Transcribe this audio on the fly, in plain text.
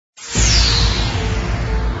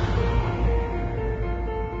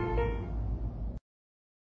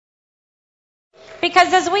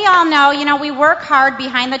Because as we all know, we work hard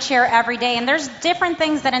behind the chair every day, and there's different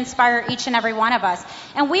things that inspire each and every one of us.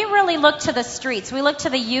 And we really look to the streets. We look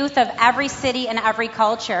to the youth of every city and every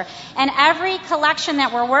culture. And every collection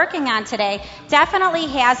that we're working on today definitely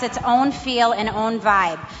has its own feel and own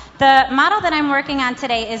vibe. The model that I'm working on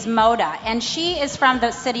today is Moda, and she is from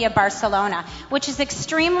the city of Barcelona, which is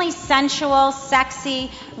extremely sensual,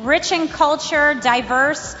 sexy, rich in culture,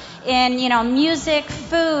 diverse in, music,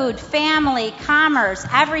 food, family, commerce,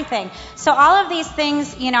 everything. So all of these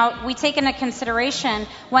things, we take into consideration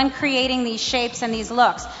when creating these shapes and these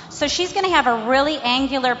looks. So she's going to have a really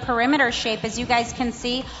angular perimeter shape, as you guys can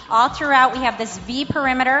see. All throughout, we have this V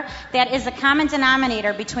perimeter that is a common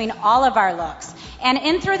denominator between all of our looks. And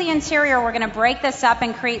in through the interior, we're going to break this up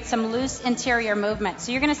and create some loose interior movement.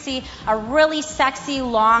 So you're going to see a really sexy,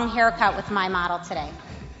 long haircut with my model today.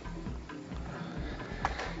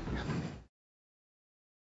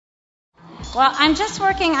 Well, I'm just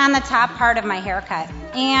working on the top part of my haircut.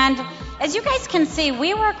 And as you guys can see,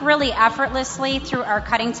 we work really effortlessly through our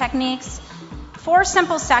cutting techniques. 4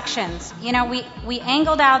 simple sections. We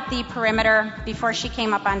angled out the perimeter before she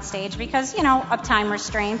came up on stage because, of time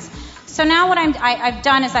restraints. So now what I've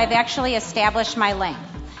done is I've actually established my length.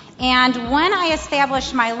 And when I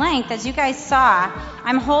established my length, as you guys saw,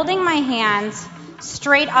 I'm holding my hands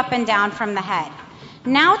straight up and down from the head.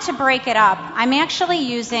 Now to break it up, I'm actually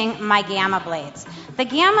using my gamma blades. The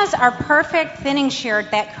gammas are perfect thinning shears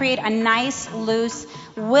that create a nice, loose,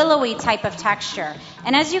 willowy type of texture.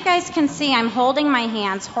 And as you guys can see, I'm holding my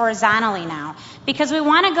hands horizontally now because we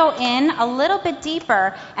want to go in a little bit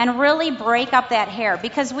deeper and really break up that hair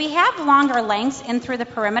because we have longer lengths in through the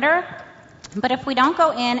perimeter, but if we don't go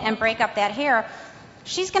in and break up that hair,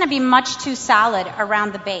 she's going to be much too solid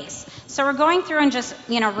around the base. So we're going through and just,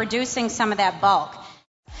 reducing some of that bulk.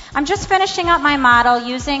 I'm just finishing up my model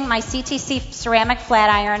using my CTC ceramic flat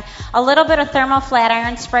iron, a little bit of thermal flat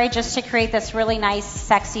iron spray just to create this really nice,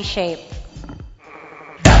 sexy shape.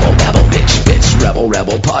 Babble, babble, bitch, bitch, rebel,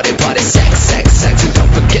 rebel, party, party, sex, sex, sex, and don't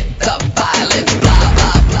forget the violence, blah,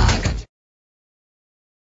 blah, blah.